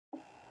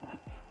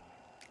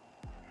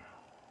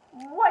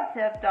What's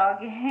up,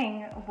 dog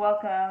gang?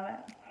 Welcome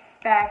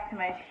back to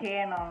my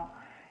channel.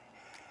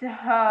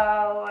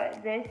 So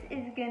this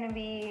is gonna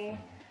be,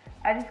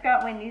 I just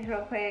got Wendy's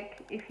real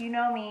quick. If you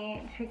know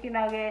me, chicken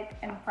nuggets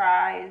and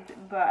fries,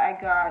 but I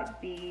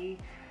got the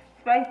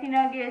spicy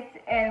nuggets,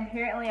 and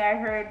apparently I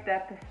heard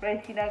that the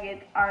spicy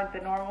nuggets aren't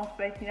the normal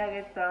spicy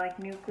nuggets, they're like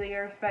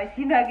nuclear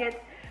spicy nuggets.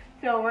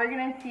 So we're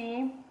gonna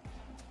see.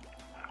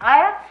 I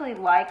actually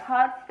like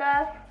hot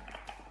stuff.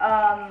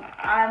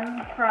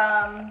 I'm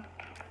from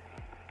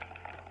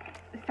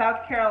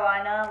South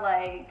Carolina,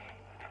 like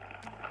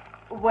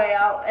way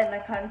out in the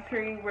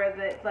country where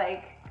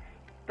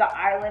the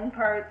island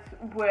parts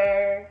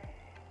where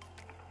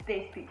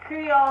they speak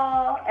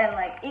Creole and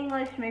like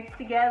English mixed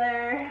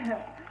together.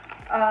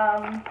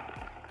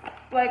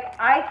 Like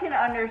I can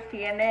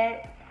understand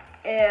it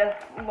if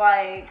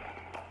like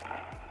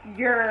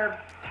you're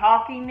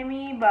talking to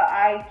me, but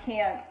I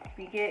can't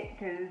speak it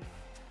because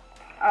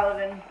I live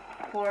in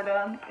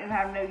Florida and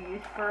have no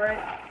use for it.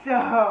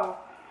 So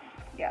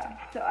yeah,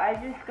 so I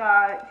just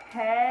got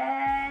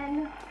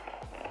 10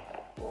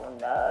 little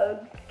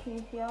nugs. Can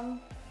you see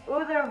them?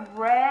 Oh, they're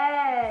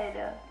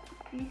red.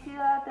 Do you see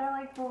that? They're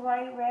like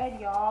bright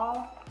red,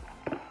 y'all.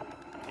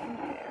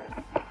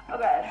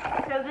 Okay,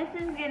 so this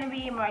is gonna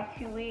be my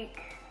 2-week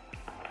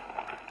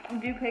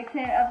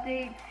Dupixent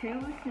update too,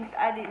 since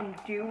I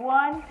didn't do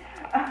one.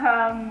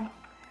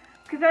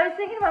 Because I was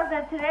thinking about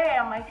that today.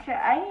 I'm like, shit,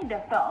 I need to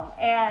film.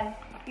 And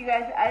you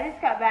guys, I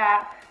just got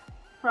back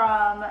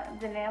from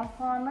the nail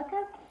salon. Look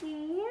how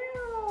cute.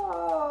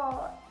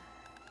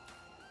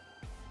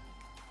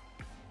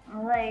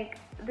 Like,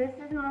 this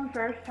is my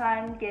first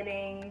time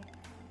getting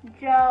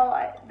gel.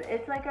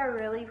 It's like a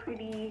really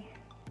pretty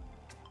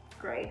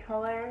gray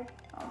color.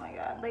 Oh my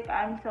god, like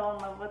I'm so in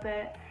love with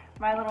it.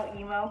 My little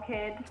emo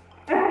kid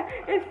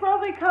is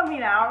probably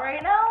coming out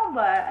right now,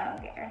 but I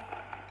don't care.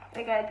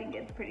 Like, I think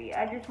it's pretty.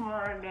 I just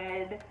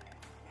wanted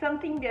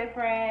something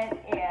different,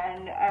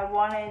 and I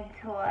wanted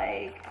to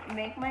like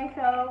make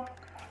myself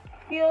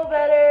feel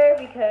better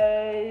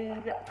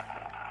because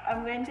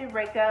I'm going to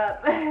break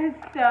up.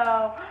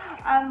 So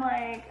I'm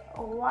like,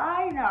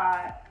 why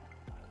not?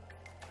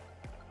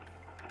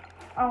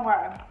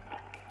 Okay,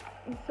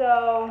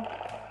 so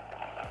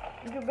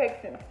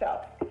Dupixent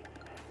stuff.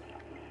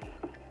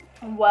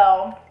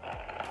 Well,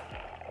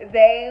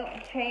 they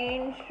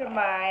changed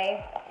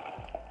my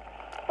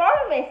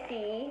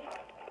pharmacy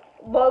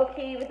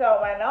low-key without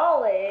my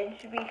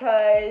knowledge,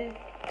 because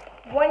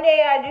one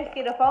day I just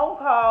get a phone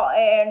call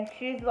and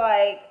she's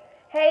like,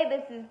 hey,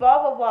 this is blah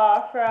blah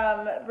blah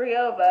from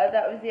Briova,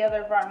 that was the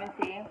other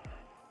pharmacy,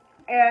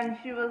 and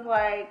she was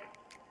like,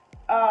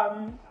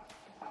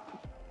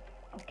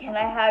 can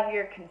I have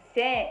your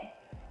consent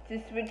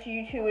to switch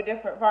you to a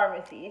different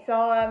pharmacy? So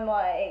I'm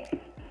like,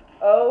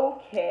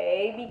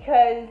 okay,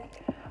 because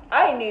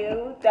I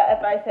knew that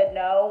if I said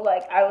no,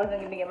 like, I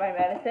wasn't going to get my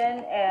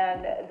medicine,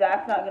 and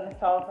that's not going to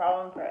solve a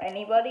problem for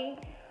anybody.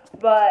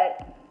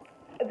 But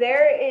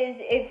there is,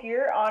 if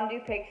you're on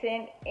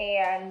Dupixent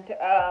and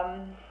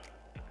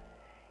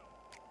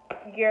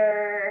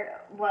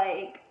you're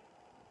like,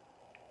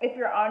 if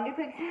you're on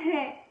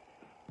Dupixent,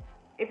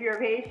 if you're a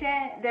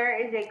patient, there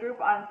is a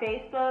group on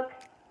Facebook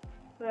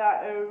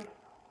that is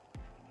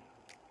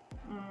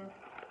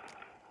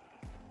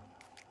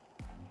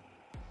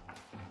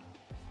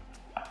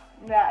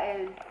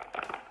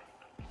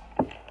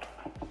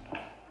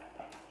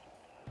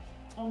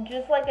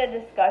just like a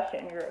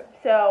discussion group.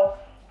 So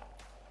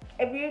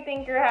if you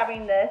think you're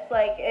having this,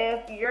 like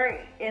if you're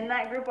in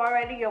that group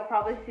already, you'll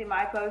probably see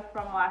my post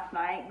from last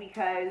night,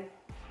 because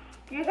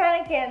you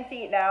kind of can't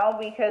see it now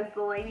because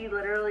the lady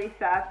literally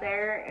sat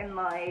there and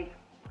like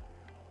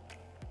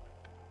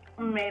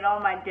made all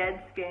my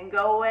dead skin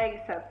go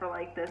away except for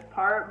like this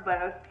part, but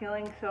I was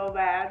peeling so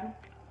bad.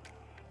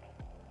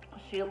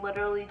 She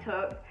literally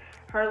took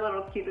her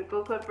little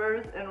cuticle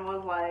clippers and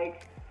was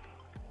like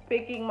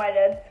picking my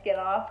dead skin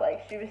off.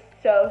 Like, she was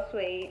so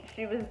sweet.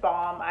 She was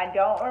bomb. I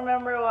don't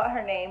remember what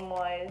her name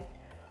was.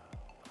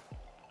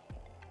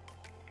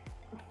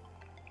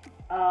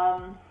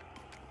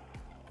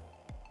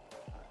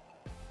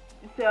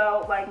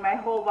 So like my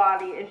whole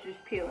body is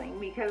just peeling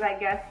because I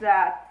guess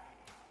that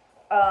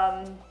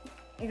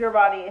your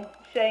body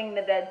shedding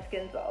the dead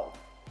skin cells.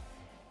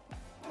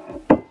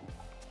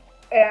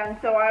 And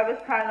so I was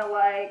kind of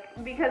like,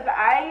 because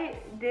I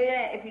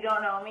didn't, if you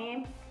don't know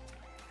me,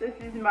 this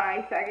is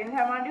my second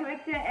time on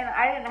Dupixent, and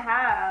I didn't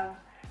have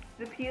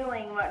the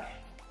peeling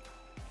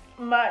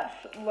much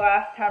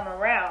last time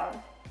around,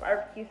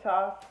 barbecue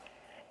sauce,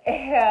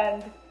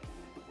 and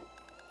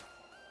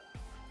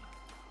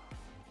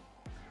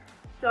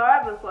so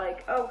I was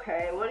like,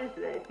 okay, what is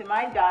this? Am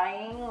I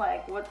dying?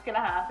 Like, what's gonna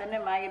happen?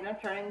 Am I gonna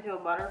turn into a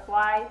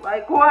butterfly?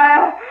 Like,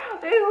 what?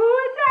 Like,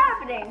 what's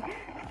happening?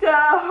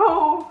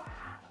 So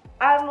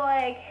I'm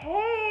like,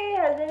 hey,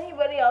 has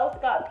anybody else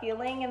got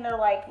peeling? And they're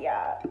like,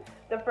 yeah.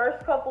 The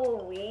first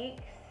couple of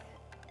weeks,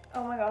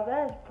 oh my god,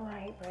 that is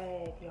bright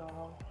red,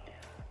 y'all.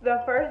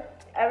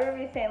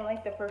 Everybody's saying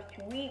like the first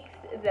 2 weeks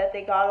that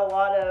they got a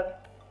lot of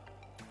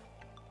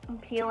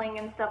peeling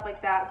and stuff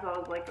like that. So I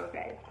was like,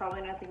 okay, it's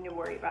probably nothing to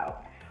worry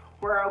about.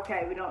 We're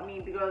okay. We don't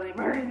need to go to the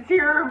emergency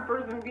room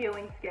for some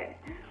peeling skin.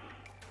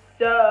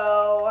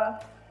 So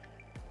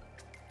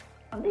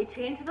they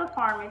changed the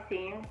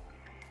pharmacy,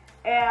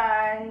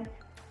 and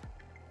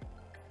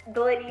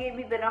the lady gave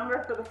me the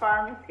number for the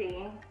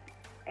pharmacy,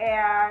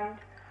 and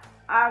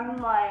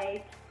I'm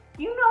like,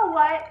 you know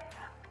what?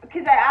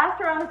 Because I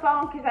asked her on the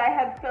phone, because I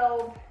had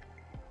filled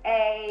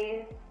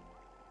I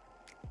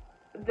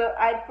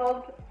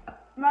filled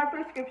my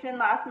prescription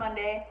last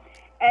Monday,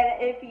 and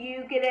if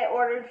you get it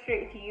ordered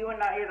straight to you and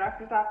not your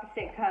doctor's office,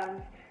 it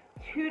comes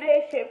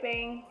 2-day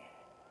shipping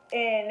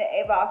in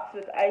a box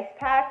with ice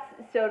packs,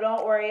 so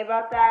don't worry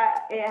about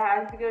that. It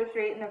has to go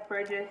straight in the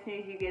fridge as soon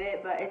as you get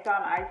it, but it's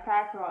on ice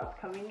packs while it's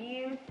coming to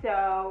you,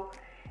 so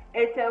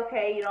it's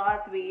okay. You don't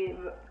have to be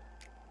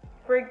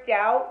freaked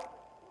out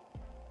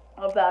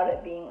about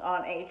it being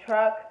on a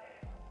truck.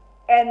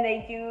 And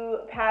they do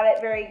pad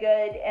it very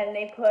good, and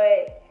they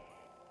put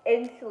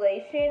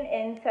insulation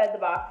inside the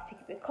box to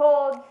keep it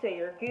cold, so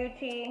you're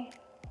Gucci.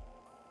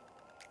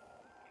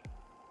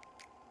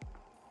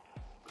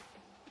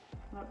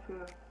 Not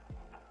true.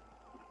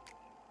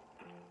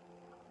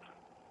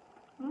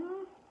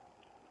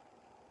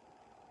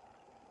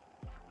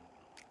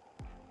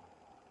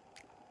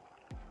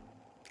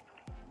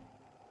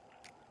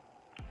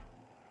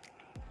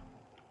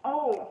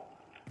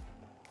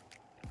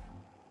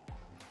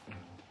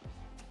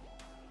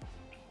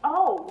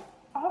 Oh,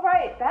 all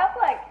right. That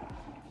like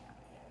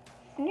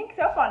sneaks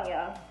up on you.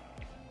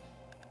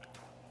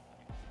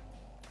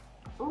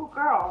 Ooh,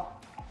 girl.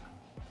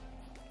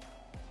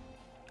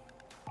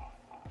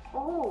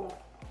 Ooh.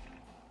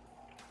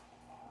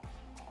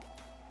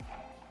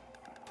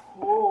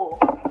 Ooh.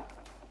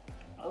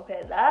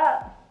 Okay,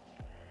 that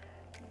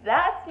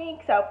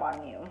sneaks up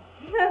on you.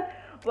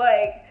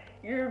 Like,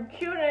 you're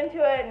chewing into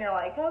it and you're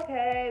like,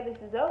 okay, this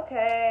is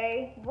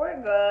okay,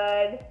 we're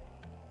good.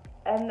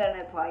 And then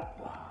it's like,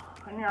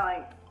 and you're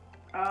like,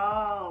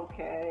 oh,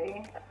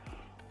 okay.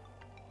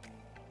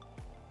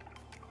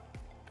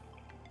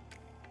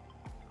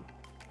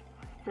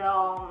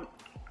 So,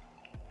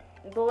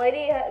 the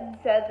lady had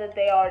said that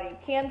they already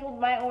canceled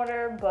my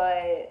order,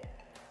 but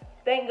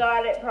thank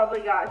God it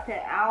probably got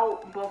sent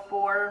out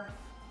before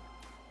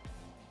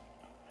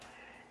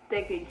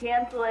they could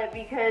cancel it,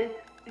 because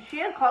she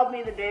had called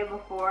me the day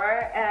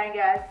before, and I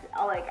guess,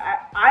 like,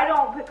 I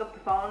don't pick up the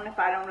phone if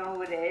I don't know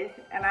who it is,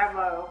 and I have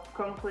a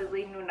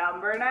completely new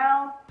number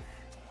now,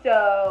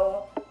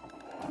 so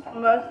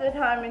most of the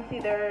time it's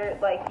either,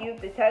 like, you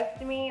have to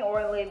text me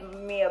or leave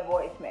me a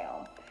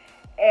voicemail.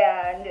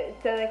 And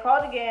so they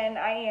called again,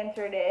 I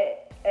answered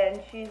it,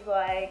 and she's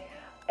like,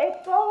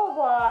 it's blah blah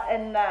blah,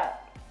 and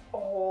that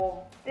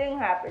whole thing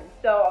happened.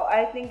 So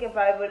I think if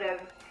I would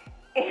have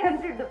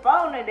answered the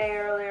phone a day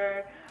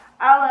earlier,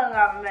 I would have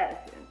got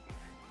medicine.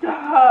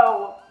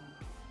 So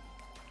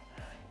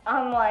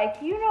I'm like,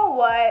 you know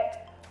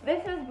what?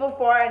 This is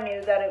before I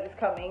knew that it was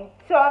coming.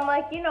 So I'm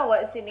like, you know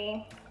what,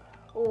 Sydney?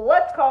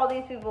 Let's call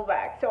these people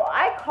back. So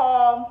I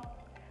call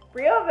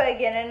Briova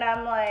again, and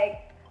I'm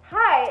like,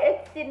 hi,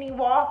 it's Sydney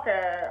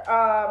Walker.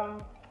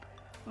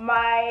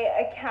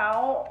 My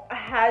account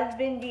has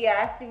been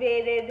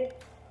deactivated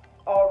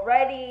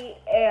already,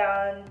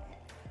 and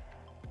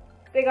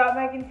they got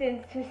my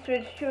consent to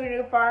switch to a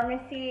new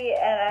pharmacy,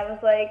 and I was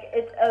like,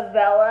 it's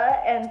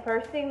Avella, and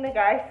first thing the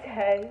guy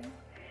says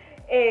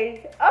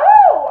is,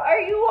 oh, are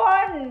you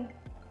on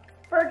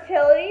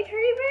fertility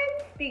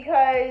treatments?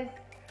 Because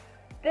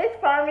this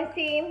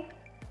pharmacy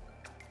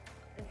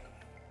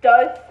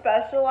does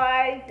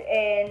specialize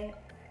in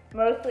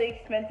mostly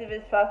expensive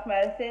as fuck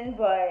medicine,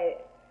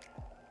 but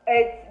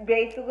it's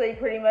basically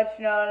pretty much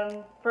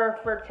known for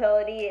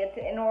fertility. It's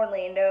in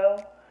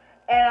Orlando.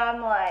 And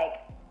I'm like,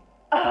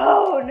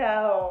 oh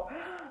no.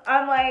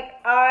 I'm like,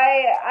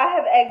 I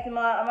have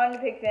eczema. I'm on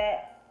Dupixent.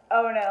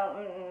 Oh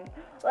no.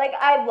 Like,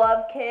 I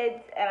love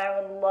kids, and I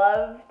would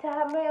love to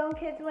have my own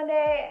kids one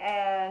day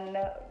and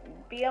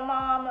be a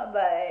mom,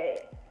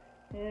 but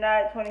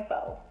not at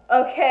 25.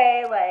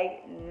 Okay?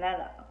 Like,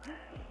 no.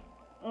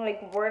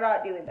 Like, we're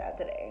not doing that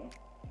today.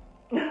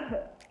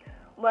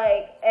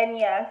 Like, and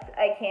yes,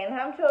 I can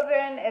have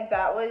children, if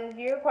that was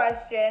your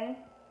question.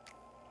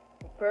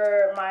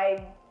 For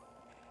my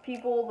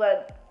people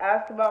that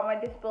ask about my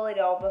disability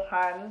all the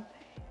time,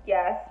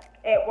 yes,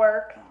 it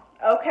works.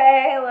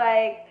 Okay?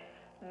 Like,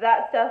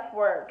 that stuff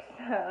works.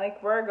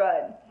 Like, we're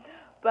good.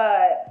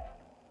 But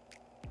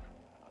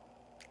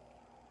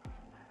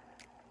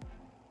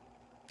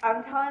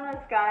I'm telling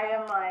this guy,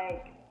 I'm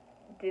like,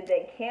 did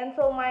they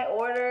cancel my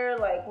order?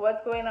 Like,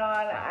 what's going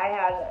on? I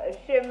had a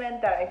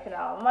shipment that I sent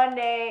out on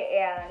Monday,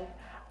 and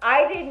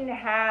I didn't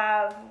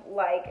have,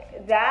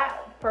 like, that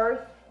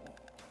first,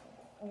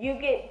 you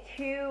get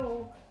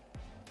 2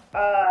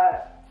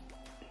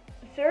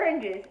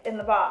 syringes in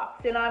the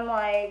box, and I'm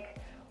like,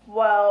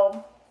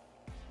 well,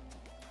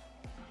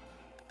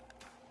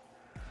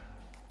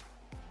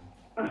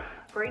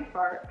 brain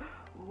fart,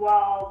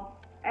 well,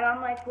 and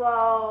I'm like,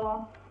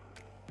 well,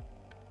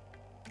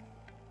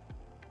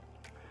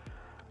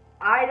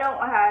 I don't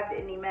have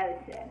any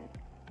medicine.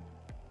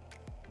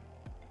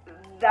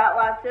 That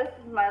last dose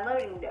is my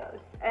loading dose.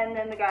 And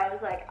then the guy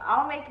was like,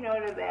 I'll make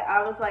note of it.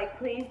 I was like,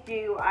 please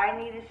do. I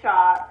need a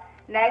shot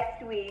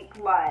next week,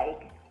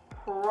 like,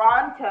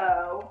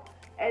 pronto.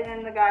 And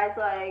then the guy's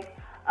like,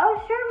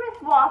 oh, sure,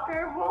 Miss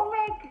Walker,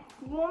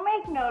 we'll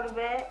make note of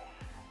it.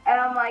 And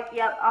I'm like,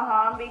 yep,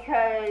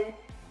 because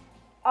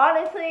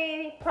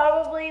honestly,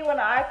 probably when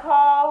I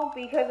call,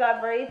 because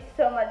I've raised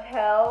so much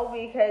hell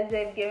because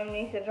they've given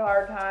me such a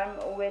hard time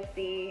with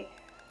the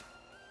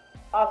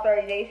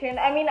authorization.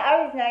 I mean,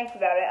 I was nice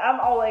about it. I'm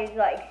always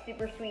like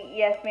super sweet.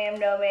 Yes, ma'am.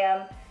 No,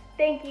 ma'am.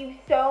 Thank you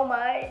so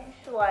much.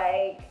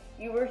 Like,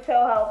 you were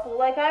so helpful.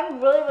 Like,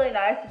 I'm really, really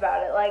nice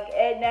about it. Like,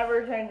 it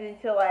never turns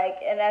into like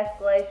an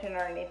escalation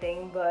or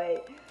anything,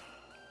 but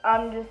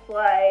I'm just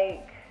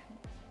like,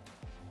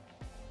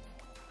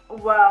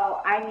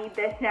 well, I need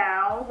this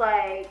now.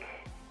 Like,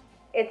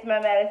 it's my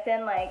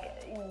medicine.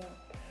 Like,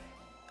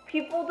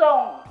 people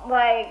don't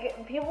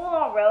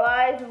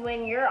realize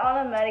when you're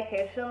on a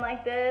medication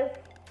like this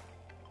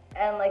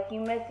and like you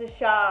miss a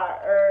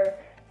shot or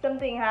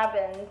something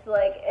happens,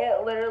 like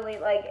it literally,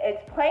 like,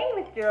 it's playing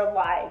with your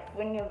life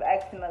when you have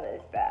eczema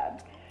this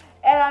bad.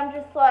 And I'm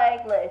just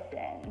like,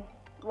 listen,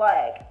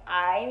 like,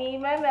 I need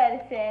my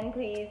medicine,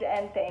 please,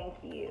 and thank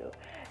you.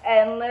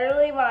 And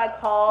literally when I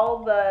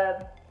call,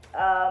 the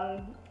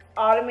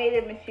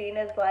automated machine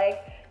is like,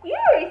 you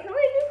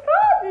recently just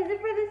called, is it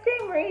for the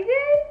same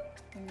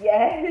reason?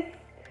 Yes.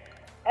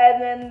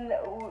 And then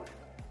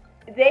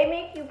they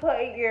make you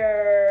put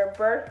your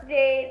birth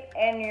date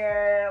and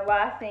your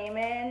last name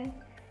in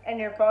and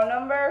your phone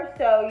number.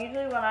 So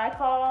usually when I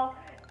call,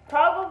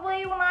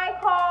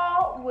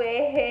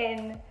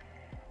 when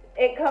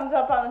it comes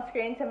up on the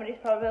screen, somebody's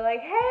probably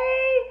like,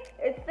 hey,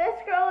 it's this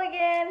girl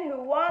again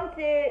who wants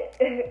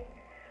it.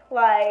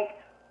 Like,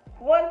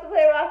 wants to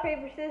play rock,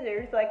 paper,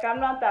 scissors. Like, I'm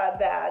not that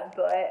bad,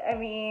 but I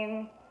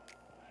mean,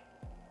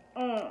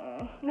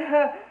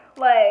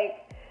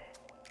 like,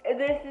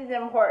 this is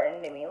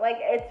important to me. Like,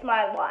 it's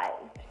my life.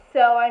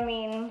 So, I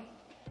mean,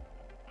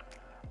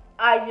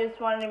 I just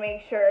wanted to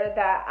make sure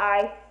that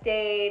I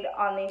stayed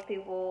on these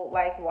people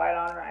like white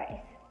on rice.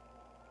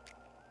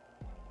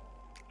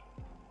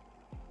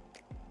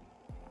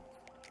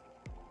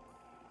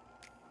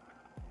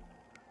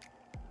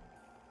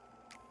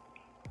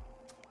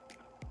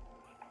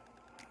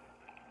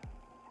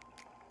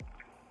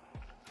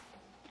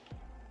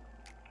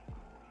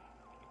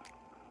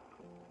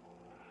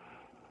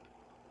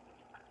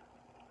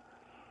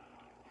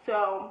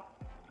 So,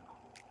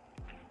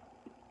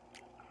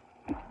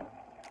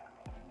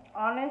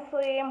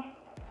 honestly,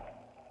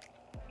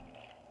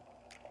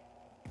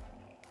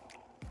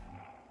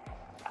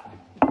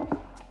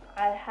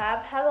 I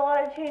have had a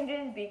lot of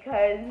changes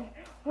because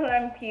when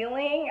I'm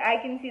peeling, I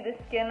can see the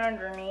skin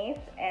underneath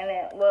and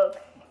it looks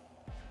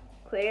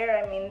clear.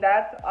 I mean,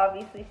 that's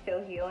obviously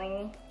still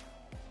healing.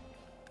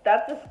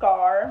 That's a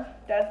scar.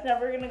 That's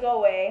never going to go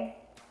away.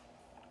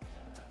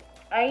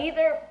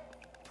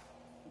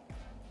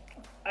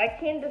 I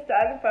can't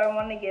decide if I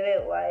want to get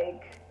it,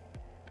 like,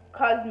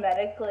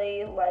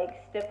 cosmetically,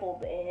 like,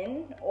 stippled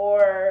in,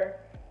 or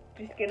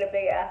just get a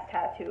big ass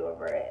tattoo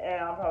over it.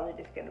 And I'll probably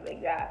just get a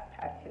big ass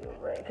tattoo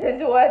over it, because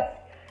what's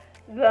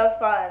the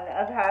fun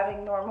of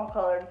having normal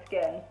colored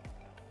skin?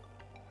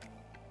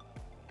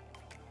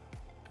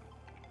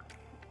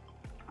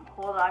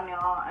 Hold on,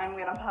 y'all. I'm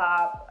gonna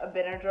pop a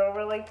Benadryl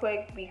really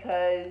quick,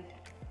 because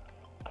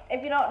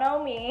if you don't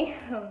know me,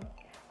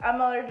 I'm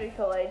allergic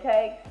to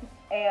latex,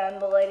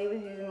 and the lady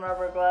was using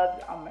rubber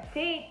gloves on my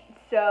feet,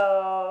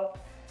 so,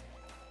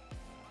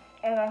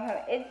 and I'm kind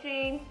of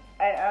itchy,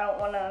 and I don't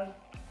want to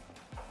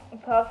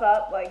puff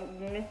up like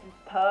Mrs.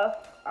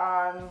 Puff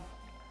on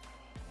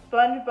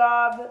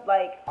SpongeBob,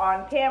 like,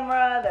 on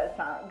camera. That's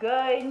not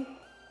good.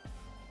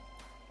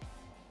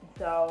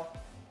 So,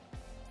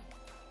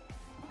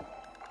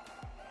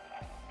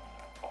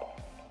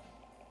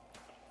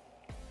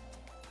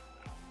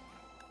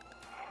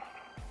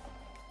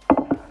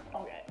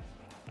 okay.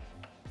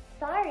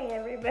 Sorry,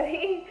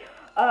 everybody.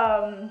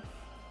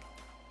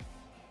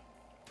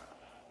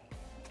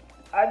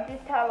 I've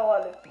just had a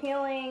lot of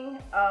peeling.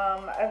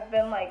 I've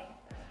been, like,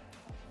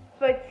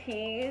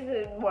 fatigue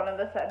is one of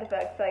the side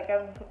effects. Like,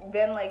 I've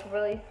been, like,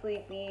 really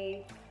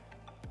sleepy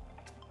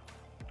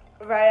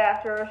right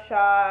after a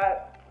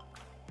shot,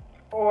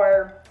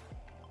 or,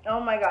 oh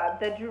my god,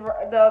 the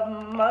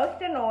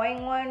most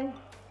annoying one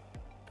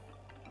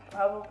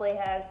probably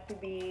has to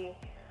be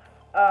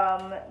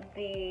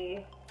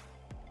the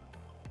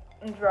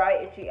dry,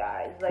 itchy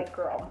eyes. Like,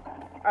 girl,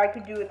 I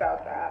could do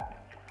without that.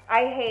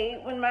 I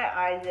hate when my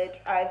eyes itch.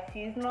 I have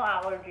seasonal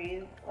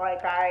allergies.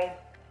 Like, I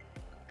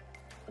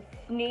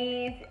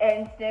sneeze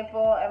and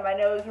sniffle and my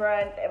nose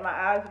runs and my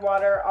eyes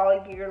water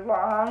all year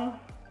long.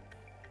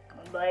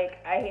 Like,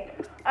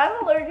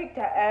 I'm allergic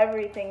to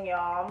everything,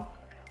 y'all.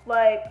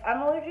 Like,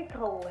 I'm allergic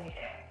to latex.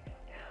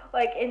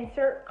 Like,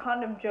 insert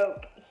condom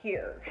joke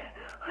here.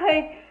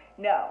 Like,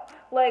 no.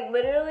 Like,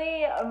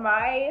 literally,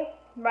 my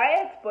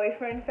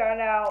ex-boyfriend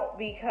found out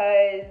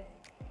because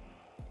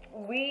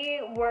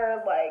we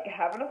were like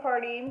having a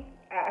party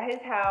at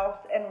his house,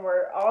 and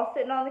we're all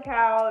sitting on the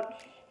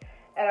couch,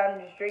 and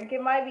I'm just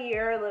drinking my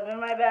beer, living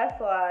my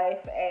best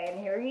life, and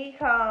here he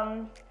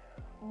comes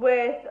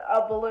with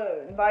a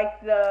balloon,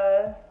 like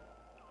the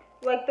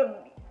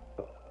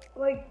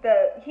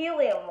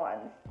helium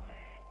ones.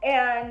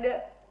 And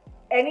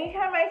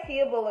anytime I see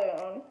a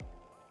balloon,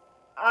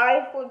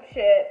 I flip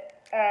shit,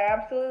 and I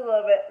absolutely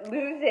love it,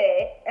 lose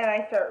it, and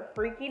I start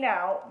freaking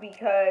out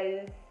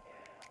because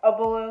a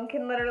balloon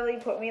can literally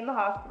put me in the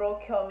hospital,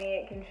 kill me,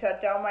 it can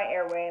shut down my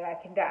airway, and I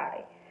can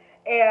die.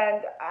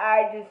 And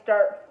I just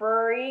start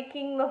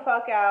freaking the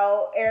fuck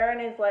out. Aaron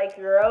is like,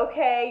 you're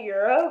okay,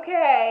 you're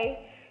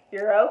okay,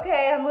 you're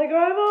okay. I'm like,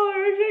 I'm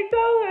allergic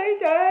to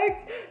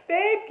latex.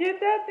 Babe, get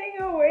that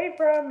thing away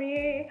from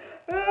me.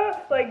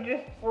 Like,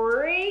 just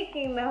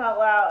freaking the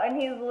hell out.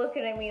 And he's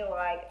looking at me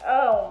like,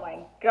 oh my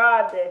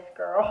God, this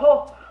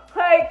girl.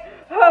 Like,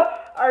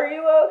 are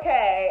you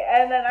okay?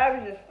 And then I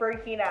was just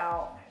freaking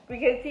out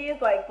because he's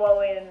like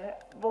blowing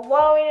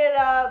it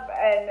up,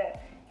 and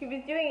he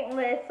was doing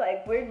this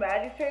like weird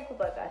magic trick with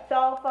like a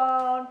cell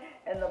phone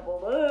and the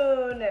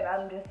balloon, and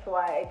I'm just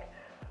like,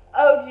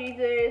 oh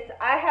Jesus,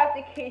 I have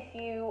to kiss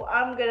you,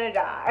 I'm gonna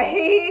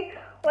die.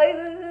 Like,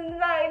 this is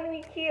not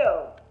even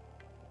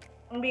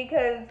cute.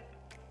 Because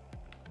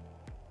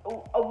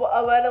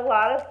what a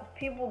lot of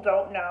people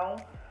don't know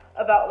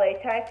about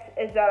latex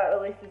is that it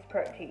releases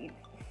proteins.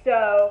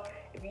 So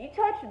if you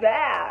touch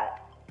that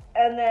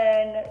and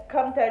then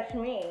come touch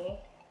me,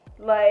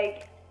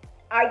 like,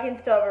 I can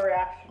still have a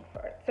reaction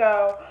for it.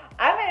 So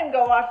I made him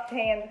go wash his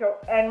hands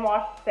and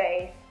wash his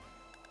face.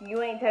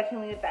 You ain't touching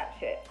me with that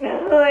shit.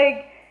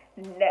 Like,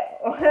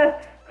 no.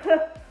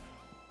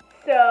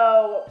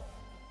 So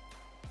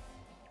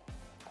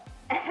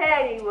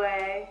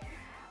anyway,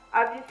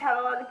 I've just had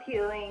a lot of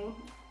peeling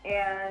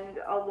and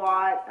a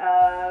lot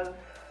of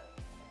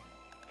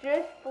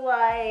just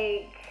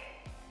like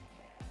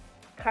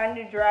kind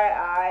of dry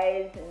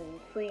eyes and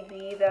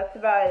sleepy. That's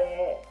about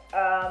it.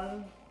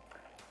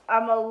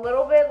 I'm a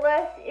little bit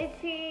less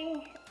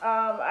itchy.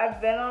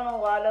 I've been on a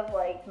lot of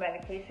like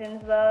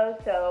medications though,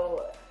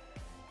 so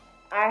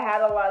I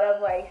had a lot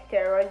of like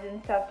steroids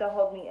and stuff to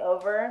hold me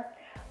over.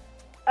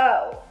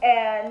 Oh,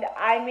 and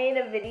I made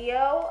a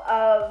video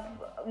of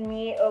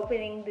me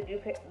opening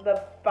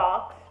the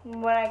box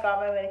when I got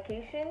my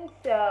medication,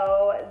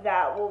 so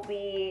that will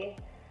be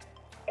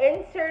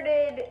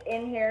inserted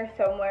in here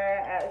somewhere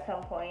at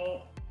some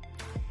point.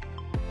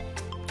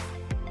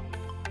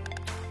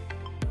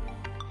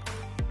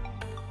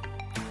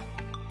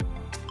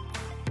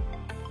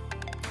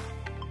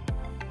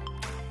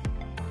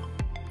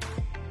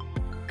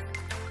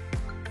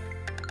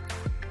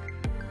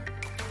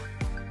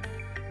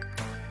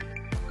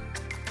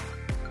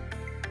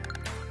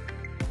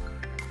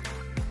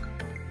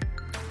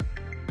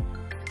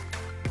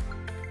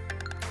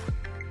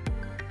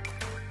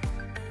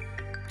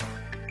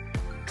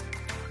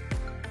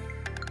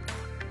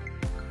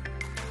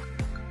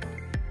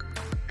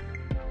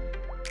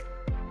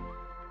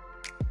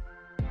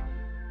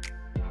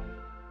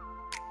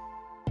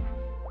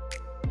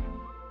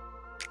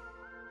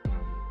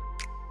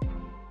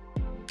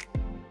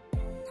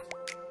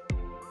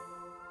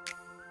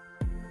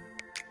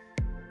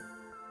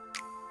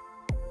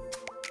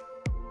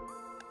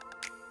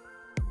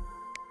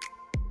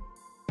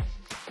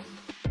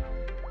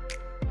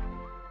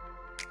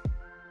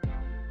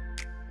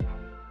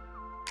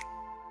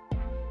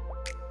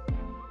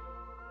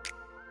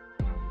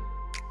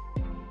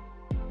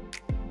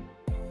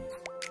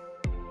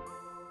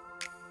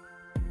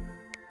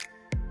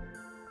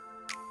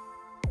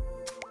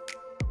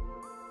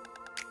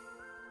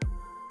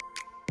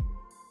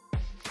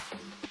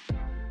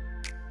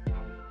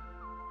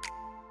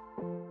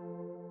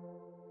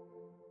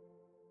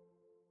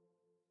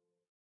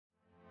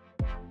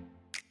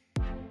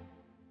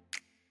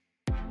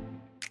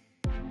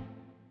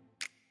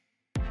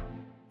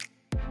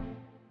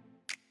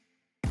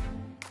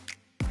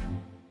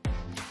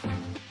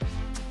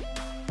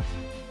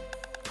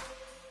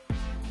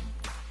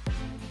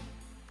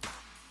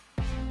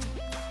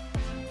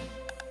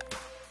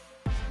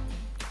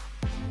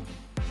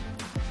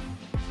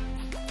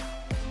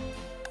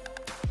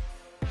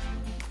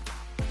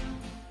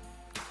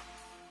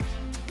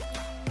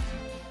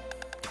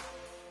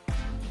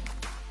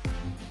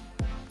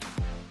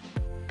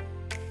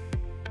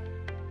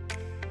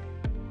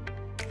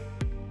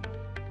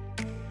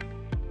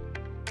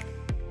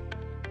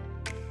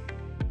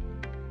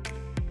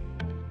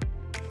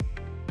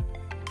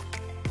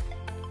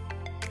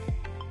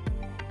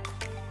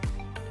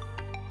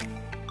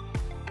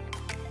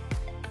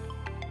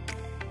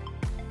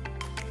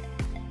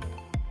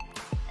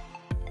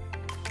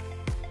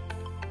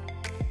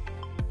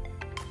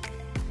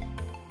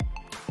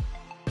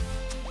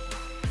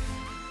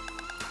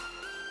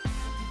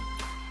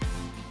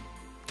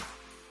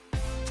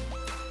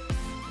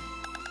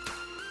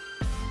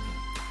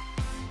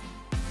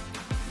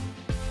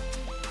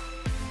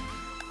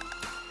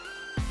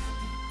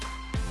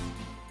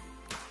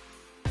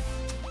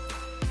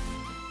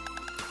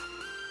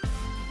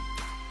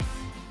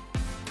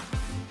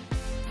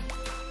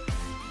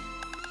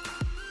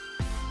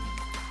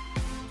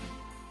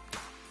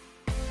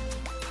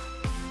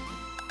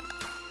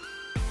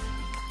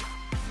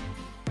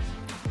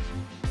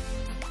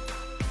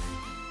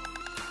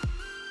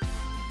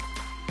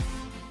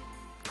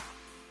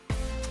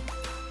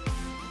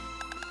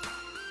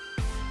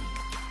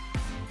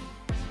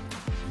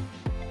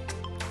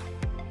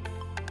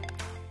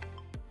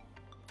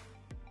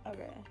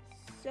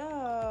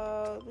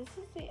 So, this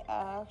is the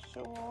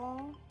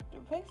actual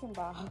Dupixent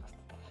box.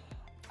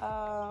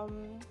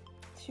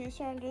 2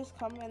 syringes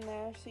come in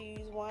there, so you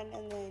use one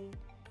and then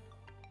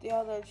the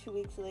other 2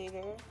 weeks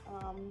later.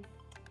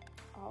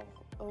 I'll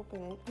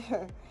open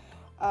it.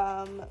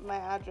 My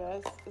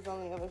address is on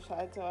the other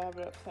side, so I have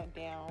it upside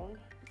down,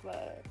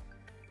 but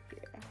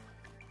here.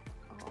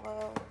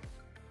 I'll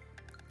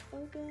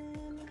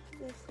open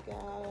this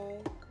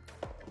guy.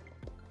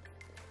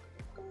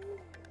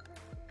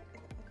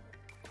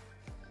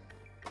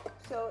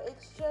 So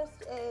it's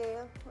just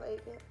a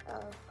push.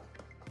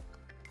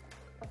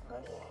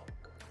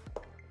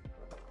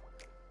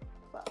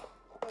 Wow,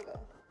 okay.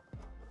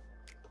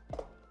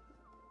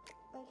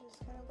 I just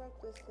kind of broke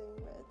this thing,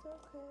 but it's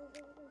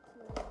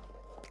okay.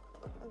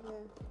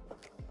 Okay.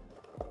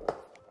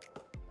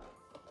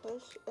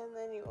 Push, and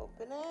then you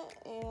open it,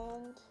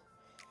 and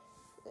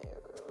there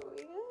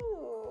we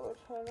go.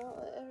 Try not to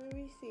let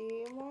everybody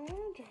see my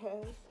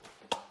address,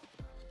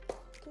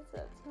 because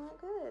that's not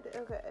good.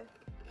 Okay.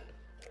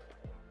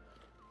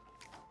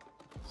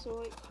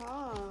 So it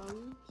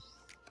comes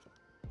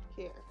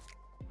here.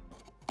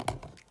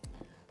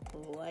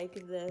 Like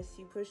this.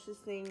 You push this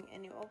thing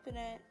and you open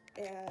it,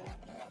 and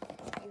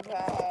you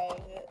have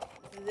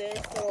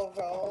this little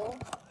roll.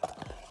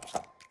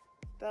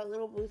 That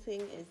little blue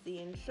thing is the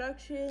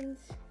instructions.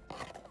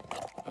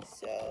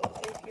 So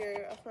if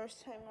you're a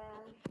first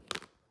timer,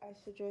 I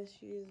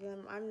suggest you use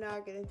them. I'm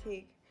not gonna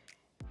take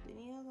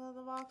videos out of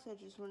the box. I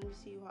just wanted to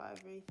see how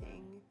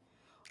everything,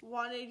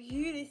 wanted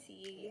you to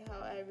see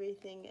how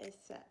everything is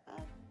set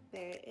up.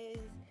 There it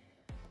is.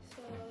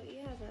 So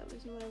yeah, that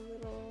was my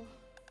little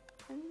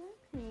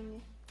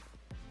unboxing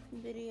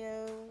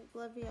video.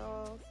 Love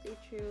y'all. Stay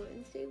true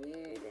and stay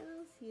weird, and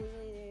I'll see you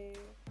later.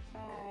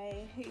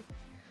 Bye.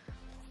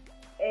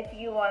 If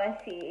you want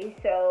to see,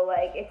 so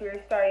like if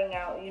you're starting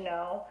out, you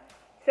know.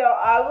 So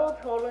I will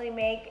totally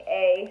make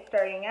a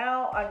starting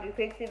out on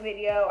Dupixent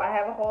video. I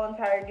have a whole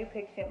entire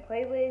Dupixent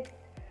playlist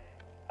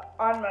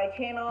on my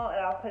channel, and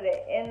I'll put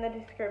it in the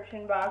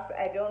description box.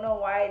 I don't know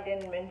why I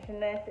didn't mention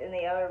this in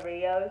the other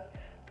videos,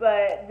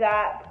 but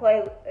that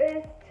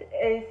playlist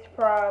is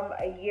from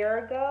a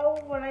year ago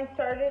when I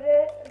started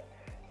it.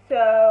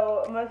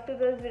 So most of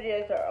those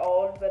videos are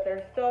old, but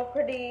they're still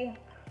pretty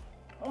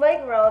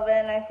like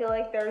relevant. I feel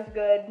like there's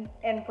good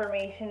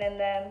information in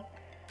them.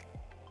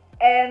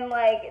 And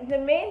like the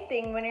main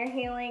thing when you're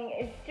healing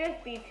is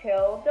just be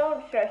chill.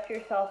 Don't stress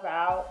yourself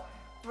out.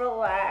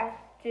 Relax.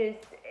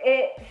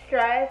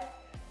 Stress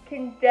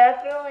can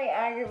definitely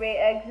aggravate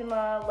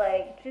eczema.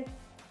 Like, just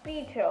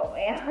be chill,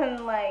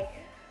 man. like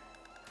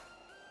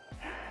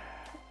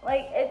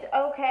it's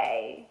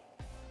okay.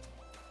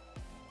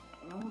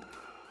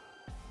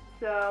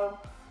 So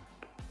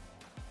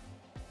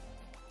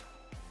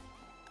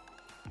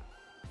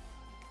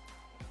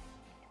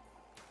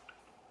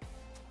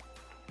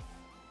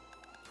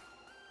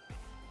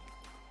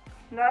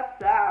that's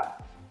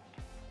that.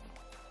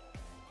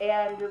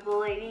 And the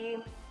lady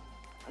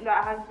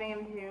that has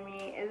been to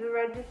me is a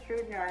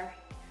registered nurse.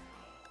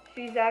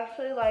 She's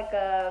actually like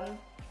a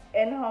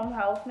in-home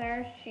health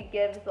nurse. She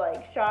gives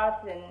like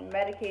shots and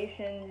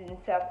medications and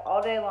stuff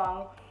all day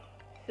long.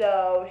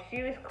 So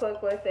she was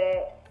quick with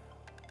it.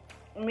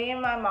 Me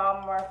and my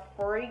mom were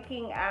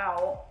freaking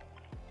out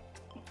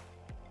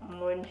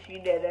when she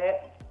did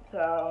it.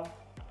 So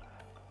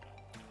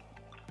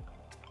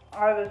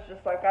I was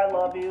just like, I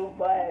love you,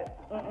 but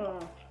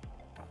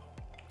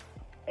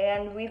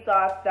And we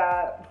thought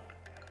that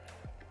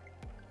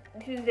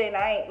Tuesday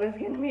night was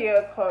going to be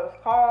a close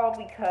call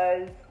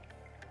because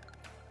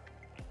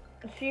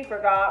she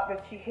forgot,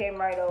 but she came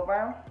right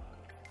over.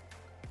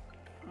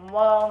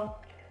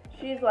 Well,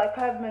 she's like,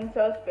 I've been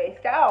so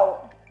spaced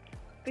out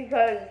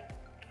because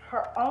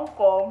her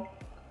uncle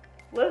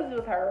lives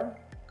with her.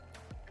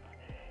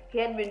 He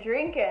had been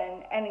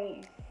drinking and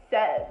he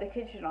set the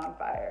kitchen on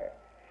fire.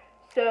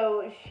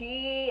 So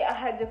she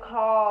had to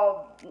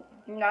call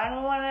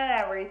 911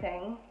 and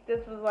everything.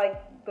 This was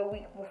like the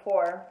week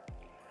before.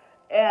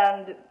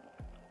 And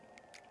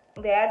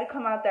they had to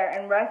come out there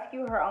and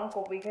rescue her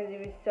uncle because he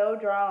was so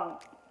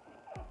drunk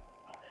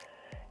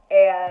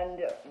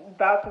and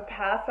about to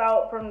pass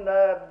out from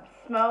the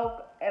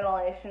smoke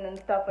inhalation and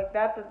stuff like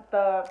that, that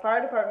the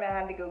fire department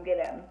had to go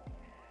get him.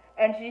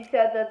 And she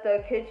said that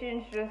the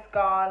kitchen's just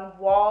gone,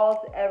 walls,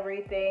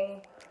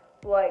 everything,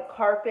 like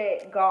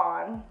carpet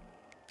gone.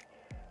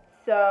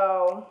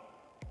 So,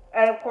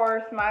 and of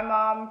course my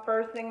mom,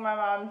 first thing my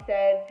mom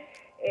said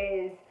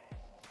is,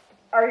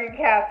 are your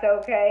cats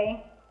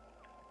okay?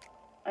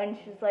 And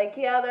she's like,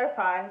 yeah, they're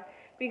fine.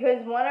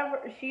 Because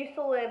she used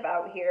to live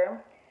out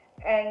here,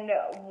 and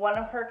one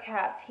of her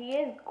cats, he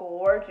is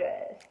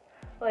gorgeous.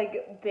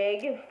 Like,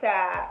 big,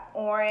 fat,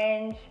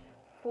 orange,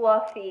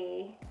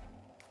 fluffy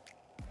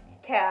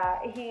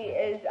cat. He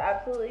is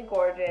absolutely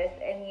gorgeous,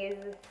 and he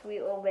is a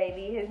sweet little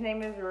baby. His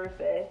name is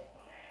Rufus.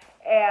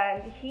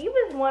 And he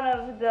was one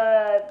of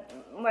the,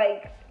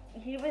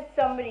 he was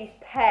somebody's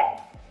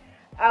pet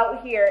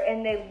out here,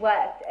 and they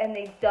left, and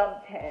they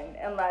dumped him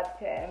and left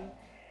him.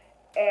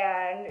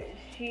 and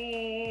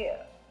she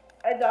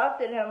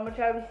adopted him, which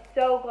I was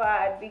so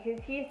glad because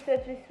he's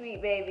such a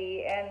sweet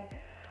baby. And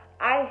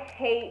I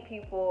hate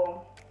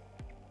people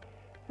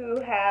who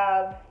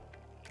have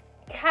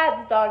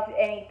cats, dogs,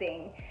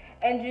 anything,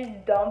 and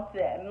just dump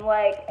them,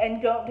 like,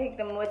 and don't take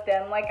them with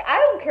them. Like, I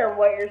don't care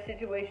what your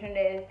situation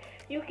is.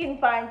 You can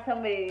find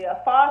somebody to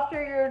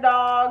foster your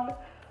dog.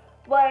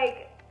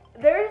 Like,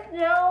 there's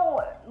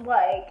no,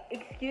 like,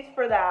 excuse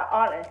for that,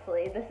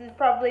 honestly. This is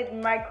probably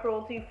my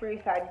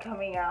cruelty-free side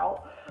coming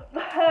out.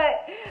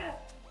 But,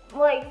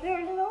 like,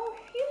 there's no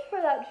excuse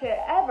for that shit,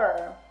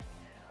 ever.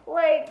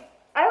 Like,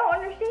 I don't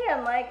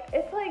understand. Like,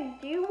 it's like,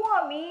 do you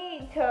want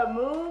me to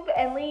move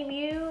and leave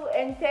you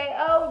and say,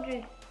 oh,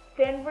 just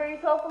fend for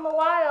yourself in the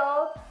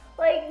wild?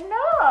 Like,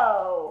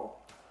 no.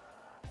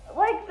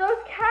 Like, those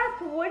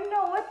cats wouldn't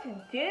know what to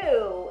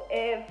do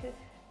if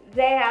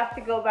they have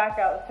to go back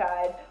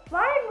outside.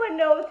 Mine would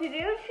know what to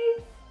do.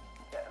 She's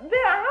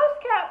been a house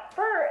cat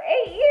for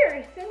 8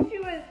 years since she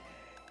was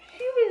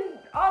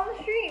on the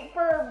street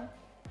for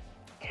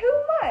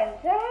 2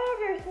 months. I had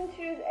her since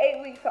she was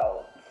 8 weeks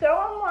old. So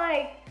I'm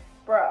like,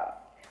 bruh,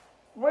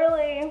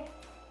 really?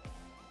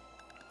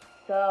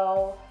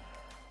 So,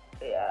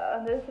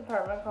 yeah, this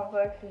apartment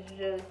complex is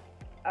just,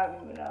 I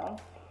don't even know.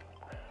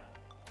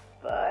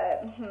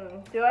 But,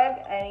 do I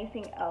have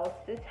anything else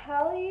to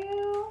tell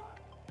you?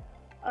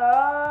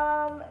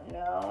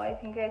 No, I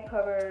think I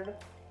covered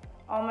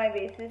all my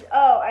bases.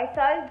 Oh, I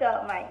sized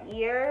up my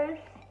ears.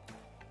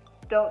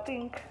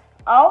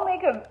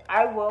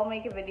 I will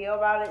make a video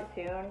about it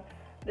soon.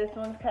 This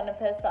one's kind of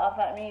pissed off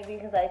at me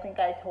because I think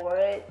I tore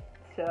it,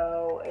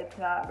 so it's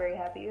not very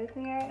happy with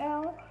me right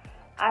now.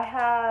 I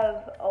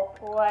have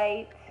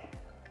Opalite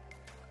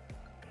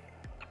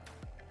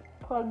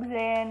plugs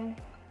in.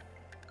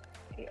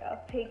 Yeah,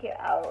 I'll take it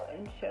out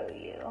and show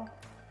you.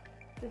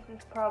 This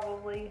is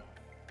probably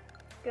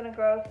gonna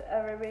gross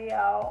everybody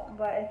out,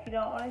 but if you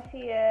don't want to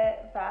see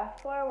it,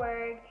 fast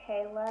forward.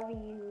 Okay, love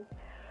you.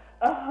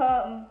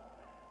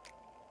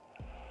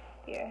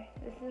 Here,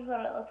 this is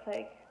what it looks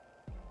like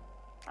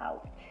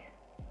out.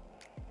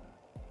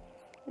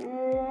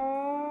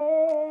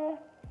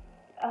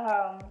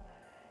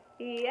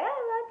 Yeah,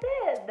 that's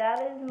it. That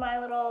is my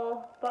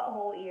little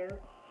butthole ear.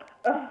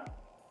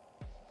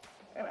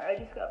 And I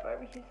just got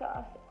barbecue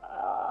sauce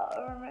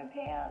over my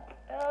pants.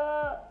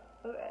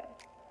 Okay.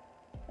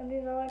 And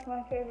these are like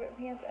my favorite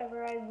pants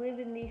ever. I live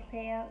in these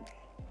pants.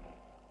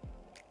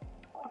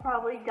 I'll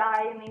probably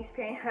die in these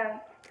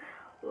pants.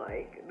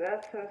 Like,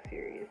 that's how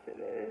serious it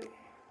is.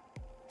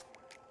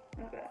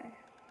 Okay.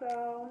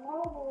 So,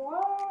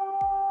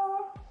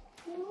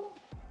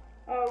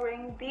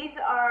 O-ring. These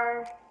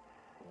are,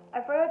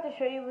 I forgot to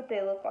show you what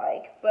they look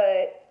like,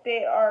 but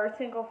they are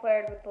single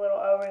flared with the little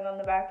O-ring on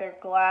the back. They're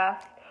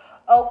glass.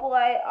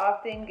 Opalite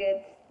often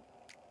gets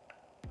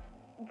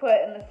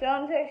put in the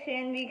stone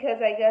section because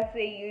I guess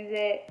they use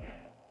it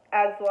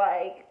as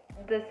like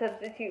the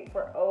substitute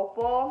for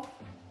opal,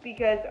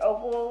 because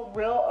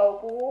real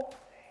opal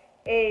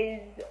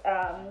is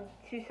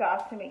too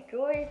soft to make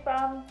jewelry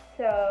from,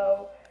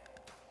 so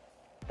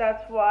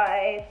that's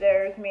why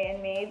there's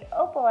man-made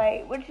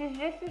opalite, which is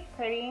just as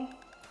pretty.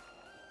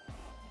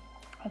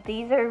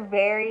 These are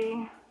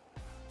very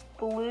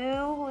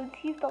blue. Let's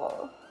see if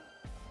they'll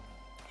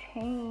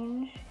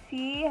change.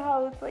 See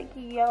how it's like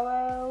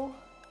yellow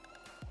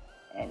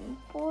and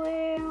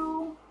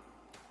blue?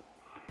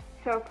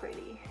 So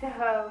pretty.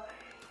 So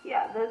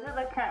yeah, those are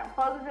the current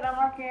plugs that I'm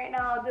working right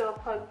now. I'll do a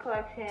plug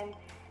collection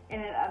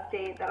and an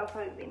update. That'll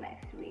probably be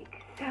next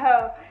week.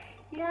 So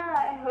yeah,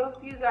 I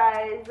hope you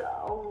guys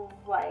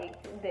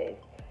liked this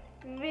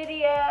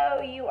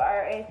video. You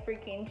are a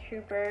freaking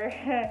trooper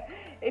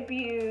if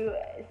you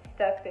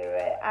stuck through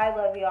it. I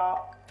love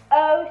y'all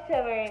oh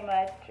so very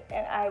much,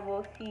 and I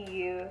will see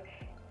you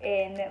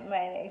in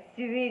my next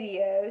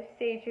video.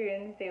 Stay true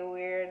and stay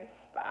weird.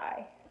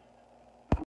 Bye.